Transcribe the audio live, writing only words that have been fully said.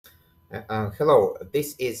Hello,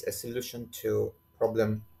 this is a solution to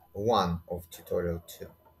problem 1 of tutorial 2.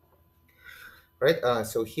 Right,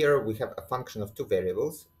 so here we have a function of two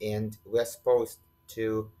variables, and we are supposed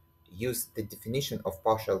to use the definition of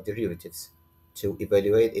partial derivatives to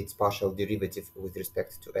evaluate its partial derivative with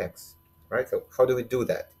respect to x. Right, so how do we do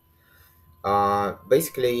that?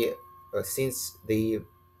 Basically, since the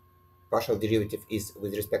partial derivative is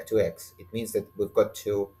with respect to x, it means that we've got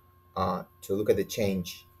to look at the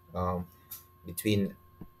change between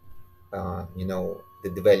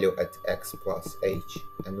the value at x plus h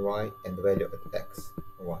and y and the value at x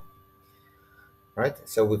y. Right,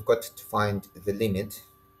 so we've got to find the limit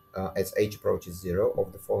as h approaches 0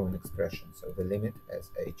 of the following expression. So the limit as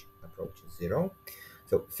h approaches 0.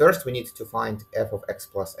 So first we need to find f of x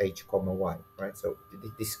plus h comma y. Right, so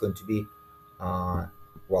this is going to be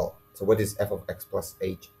so what is f of x plus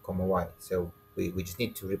h comma y? So we just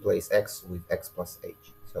need to replace x with x plus h.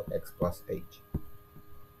 So x plus h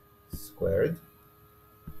squared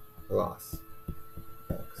plus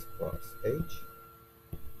x plus h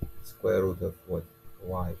square root of what?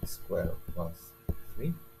 Y squared plus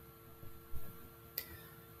 3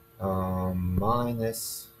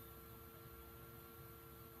 minus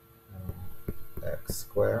x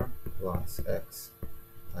squared plus x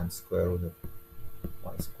times square root of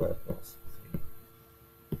y squared plus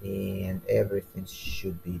 3, and everything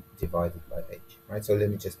should be divided by h. Right, so let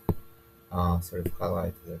me just sort of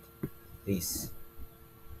highlight that this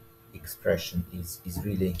expression is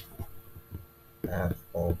really f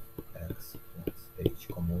of x plus h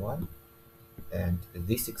comma y, and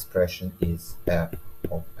this expression is f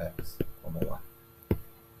of x comma y.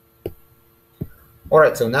 All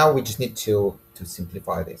right, so now we just need to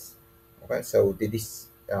simplify this. Okay, so this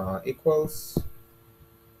equals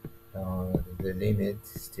the limit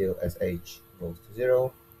still as h goes to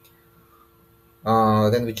 0.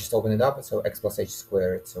 Then we just open it up, so x plus h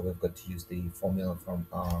squared. So we've got to use the formula from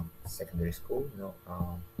secondary school,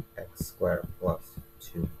 x squared plus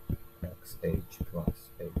 2xh plus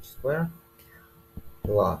h squared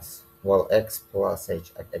plus, well, x plus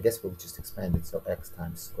h, I guess we'll just expand it, so x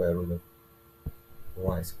times square root of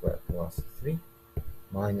y squared plus 3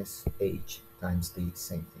 minus h times the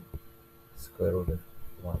same thing, square root of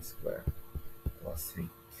y squared plus 3.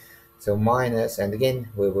 So minus, and again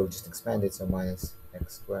we will just expand it, so minus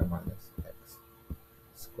x squared minus x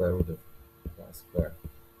square root of y squared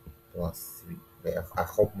plus 3. Okay, I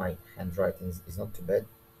hope my handwriting is not too bad.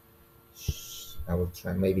 I will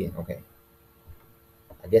try, maybe. Okay,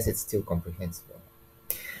 I guess it's still comprehensible.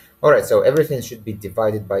 All right, so everything should be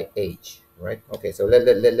divided by h, right? Okay, so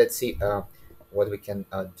let's see what we can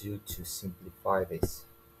do to simplify this.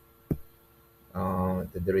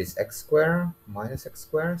 There is x squared minus x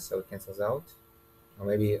squared, so it cancels out. Or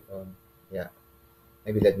maybe, yeah,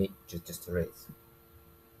 maybe let me just erase.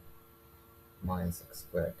 Minus x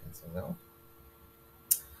squared cancels out.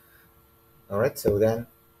 All right, so then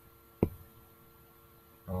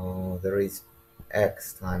there is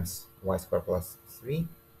x times y squared plus 3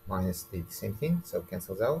 minus the same thing, so it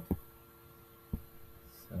cancels out.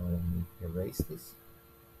 So let me erase this.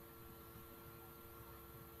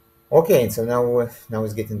 Okay, so now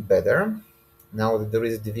it's getting better. Now that there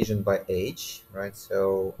is a division by h, right?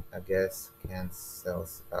 So I guess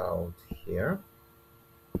cancels out here.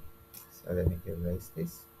 So let me erase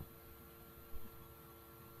this.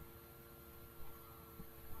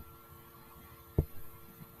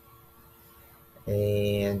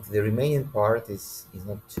 And the remaining part is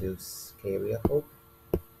not too scary, I hope.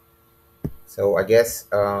 So I guess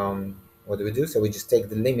what do we do? So we just take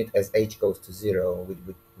the limit as h goes to 0,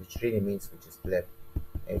 which really means we just let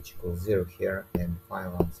h equals 0 here, and the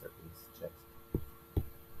final answer is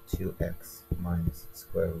just 2x minus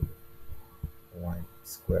square root of y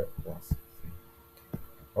squared plus 3.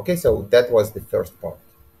 Okay, so that was the first part.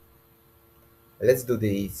 Let's do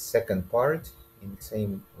the second part in the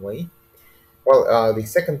same way. Well, the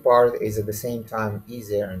second part is at the same time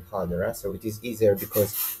easier and harder. Right? So it is easier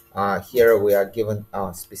because here we are given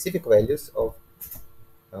specific values of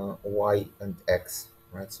y and x,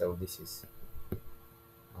 right? So this is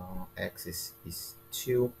x is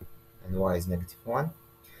 2 and y is -1.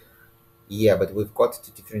 Yeah, but we've got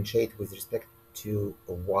to differentiate with respect to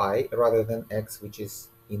y rather than x, which is,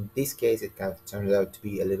 in this case, it kind of turns out to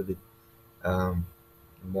be a little bit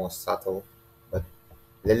more subtle, but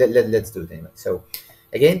let's do it anyway. So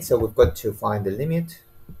again, so we've got to find the limit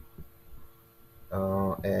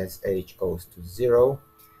as h goes to 0.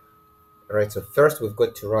 Right, so first we've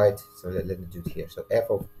got to write, so let me do it here. So f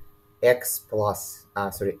of x plus,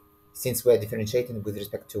 since we're differentiating with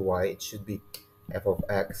respect to y, it should be f of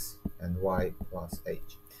x and y plus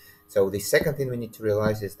h. So the second thing we need to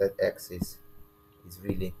realize is that x is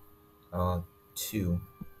really 2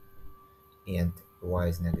 and y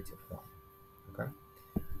is negative 1. Okay,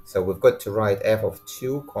 so we've got to write f of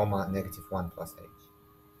 2 comma negative 1 plus h.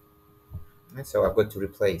 And so I've got to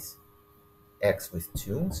replace x with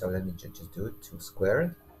 2, so let me just do it. 2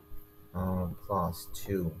 squared plus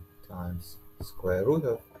 2 times square root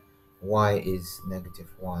of y is negative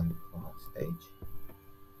 1 plus h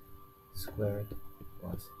squared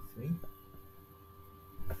plus 3.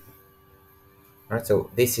 Alright,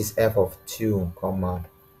 so this is f of 2 comma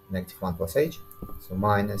negative 1 plus h, so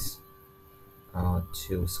minus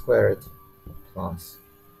 2 squared plus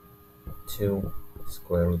 2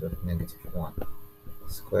 square root of negative 1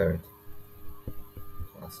 squared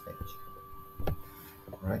plus h.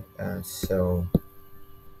 Right, so,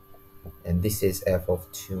 and this is f of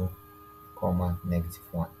 2 comma negative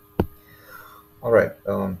 1. Alright,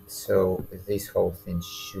 so this whole thing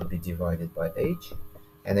should be divided by h.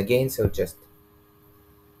 And again, so just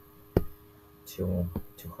to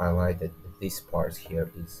highlight that this part here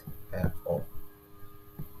is f of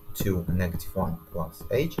 2 negative 1 plus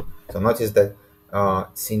h. So notice that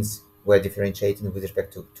since we're differentiating with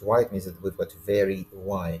respect to y, it means that we've got to vary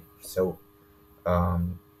y. So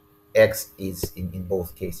x is in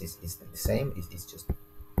both cases is the same, is just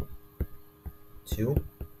 2,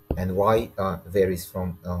 and y varies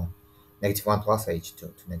from negative 1 plus h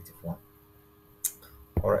to negative 1.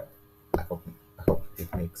 All right, I hope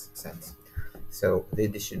it makes sense. So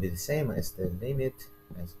this should be the same as the limit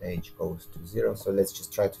as h goes to 0. So let's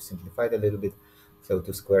just try to simplify it a little bit. So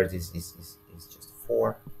 2 squared is just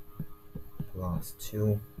 4 plus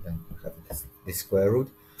 2, then we have this square root.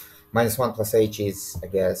 Minus 1 plus h is, I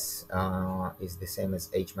guess, is the same as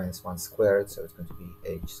h minus 1 squared, so it's going to be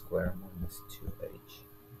h squared minus 2h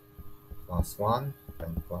plus 1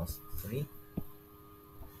 and plus 3.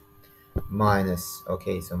 Minus,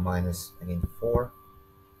 okay, so minus again 4,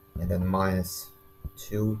 and then minus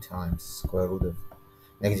 2 times square root of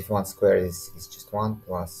negative 1 squared is just 1,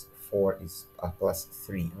 plus 4 is plus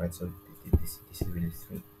 3, right? So this is really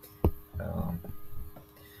 3.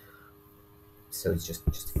 So it's just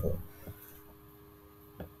 4.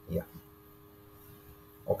 Yeah.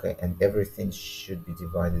 Okay, and everything should be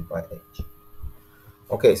divided by h.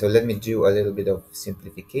 Okay, so let me do a little bit of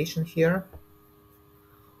simplification here.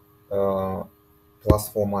 Plus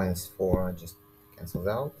 4 minus 4 just cancels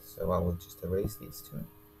out, so I will just erase these two.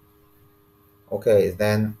 Okay,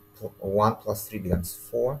 then 1 plus 3 becomes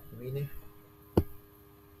 4, really.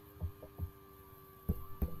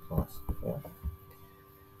 Plus 4.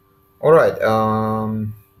 All right,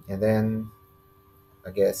 and then I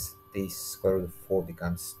guess this square root of 4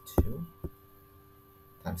 becomes 2.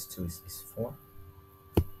 Times 2 is 4.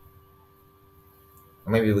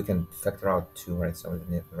 Or maybe we can factor out 2, right? So we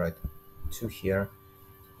need to write 2 here,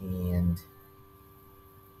 and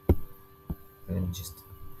let me just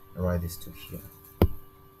write this 2 here.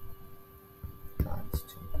 Times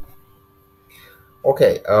 2.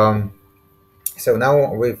 Okay, so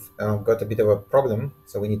now we've got a bit of a problem.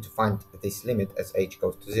 So we need to find this limit as h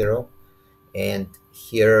goes to 0. And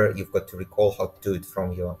here you've got to recall how to do it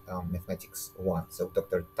from your mathematics 1. So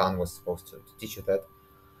Dr. Tan was supposed to teach you that.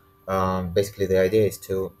 Basically, the idea is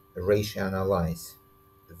to rationalize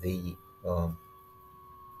the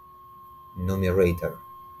numerator.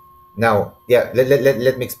 Now, yeah,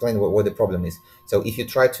 let me explain what the problem is. So if you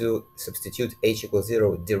try to substitute h equals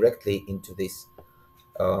 0 directly into this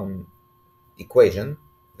equation,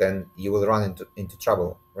 then you will run into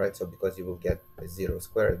trouble, right? So because you will get 0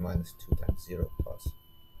 squared minus 2 times 0 plus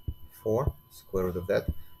 4 square root of that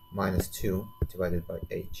minus 2 divided by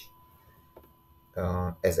h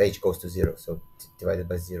as h goes to 0, so divided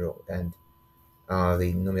by 0, and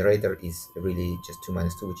the numerator is really just 2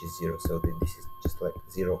 minus 2, which is 0, so this is just like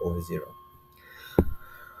 0 over 0.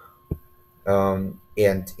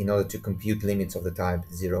 And in order to compute limits of the type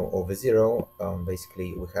 0 over 0,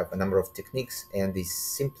 basically we have a number of techniques, and the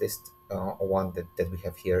simplest one that we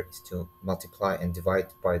have here is to multiply and divide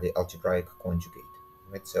by the algebraic conjugate,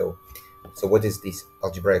 right? So what is this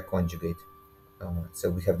algebraic conjugate? So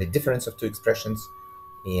we have the difference of two expressions,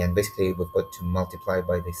 and basically we've got to multiply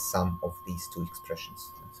by the sum of these two expressions.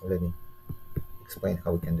 So let me explain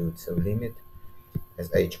how we can do it. So limit as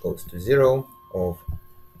h goes to 0 of,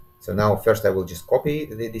 so now first I will just copy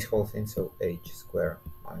this whole thing, so h squared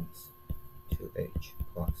minus 2h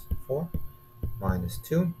plus 4 minus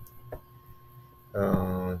 2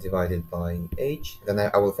 divided by h, then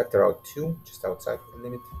I will factor out 2 just outside of the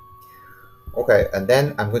limit. Okay, and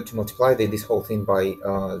then I'm going to multiply this whole thing by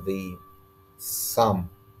the sum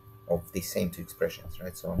of the same two expressions,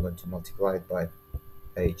 right? So I'm going to multiply it by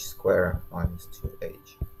h squared minus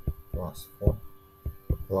 2h plus 4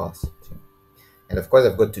 plus 2. And of course,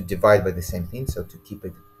 I've got to divide by the same thing, so to keep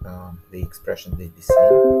it the expression the same.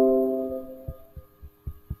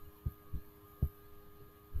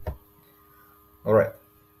 All right.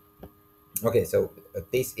 Okay, so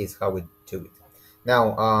this is how we do it.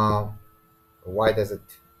 Now, why does it?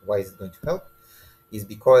 Why is it going to help? Is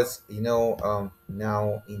because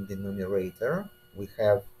now in the numerator we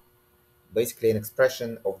have basically an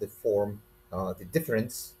expression of the form the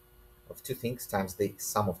difference of two things times the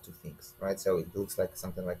sum of two things, right? So it looks like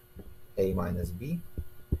something like a minus b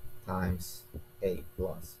times a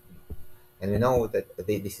plus b. And we know that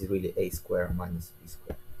this is really a squared minus b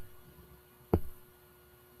squared.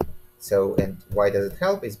 So, and why does it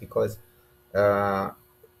help is because uh,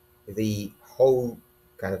 the whole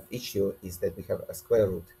kind of issue is that we have a square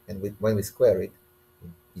root, and when we square it,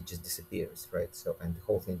 it just disappears, right? So, and the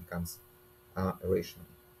whole thing becomes irrational.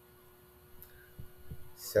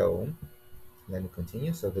 So, let me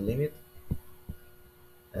continue. So the limit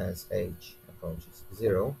as h approaches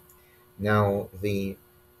 0. Now the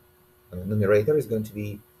numerator is going to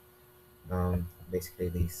be basically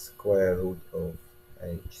the square root of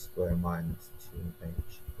h squared minus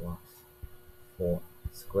 2h plus 4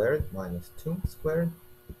 squared minus 2 squared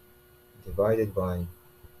divided by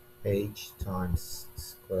h times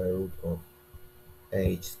square root of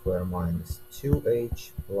h squared minus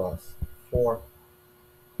 2h plus 4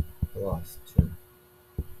 plus 2.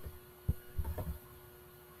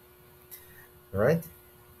 Right?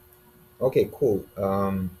 Okay, cool.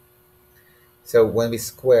 So when we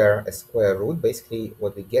square a square root, basically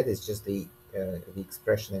what we get is just the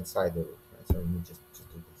expression inside the root. Right? So let me just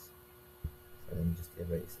do this. So let me just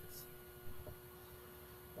erase this.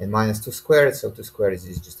 And minus 2 squared, so 2 squared is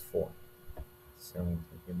just 4. So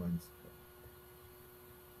okay, minus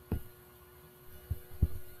 4.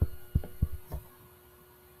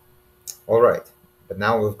 All right, but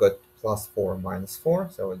now we've got plus 4 minus 4.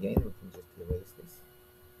 So again, we can just erase this.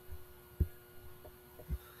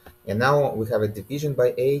 And now we have a division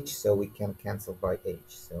by h, so we can cancel by h.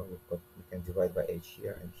 So we can divide by h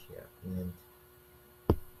here and here. And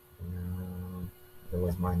there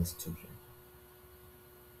was minus 2 here.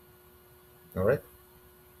 All right.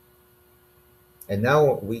 And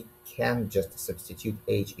now we can just substitute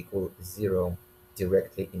h equal 0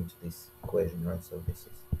 directly into this equation, right? So this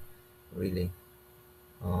is really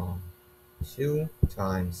 2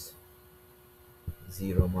 times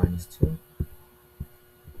 0 minus 2.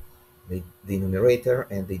 The numerator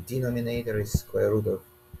and the denominator is square root of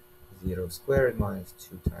 0 squared minus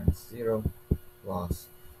 2 times 0 plus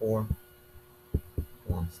 4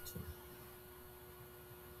 plus 2.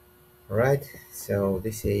 All right, so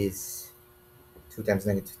this is 2 times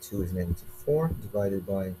negative 2 is negative 4 divided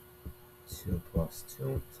by 2 plus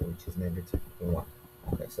 2, so which is negative 1.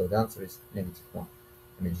 Okay, so the answer is negative 1.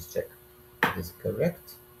 Let me just check. Is it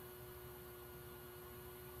correct?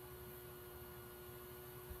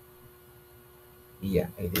 Yeah,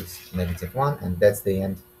 it is negative 1, and that's the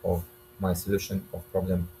end of my solution of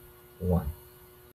problem 1.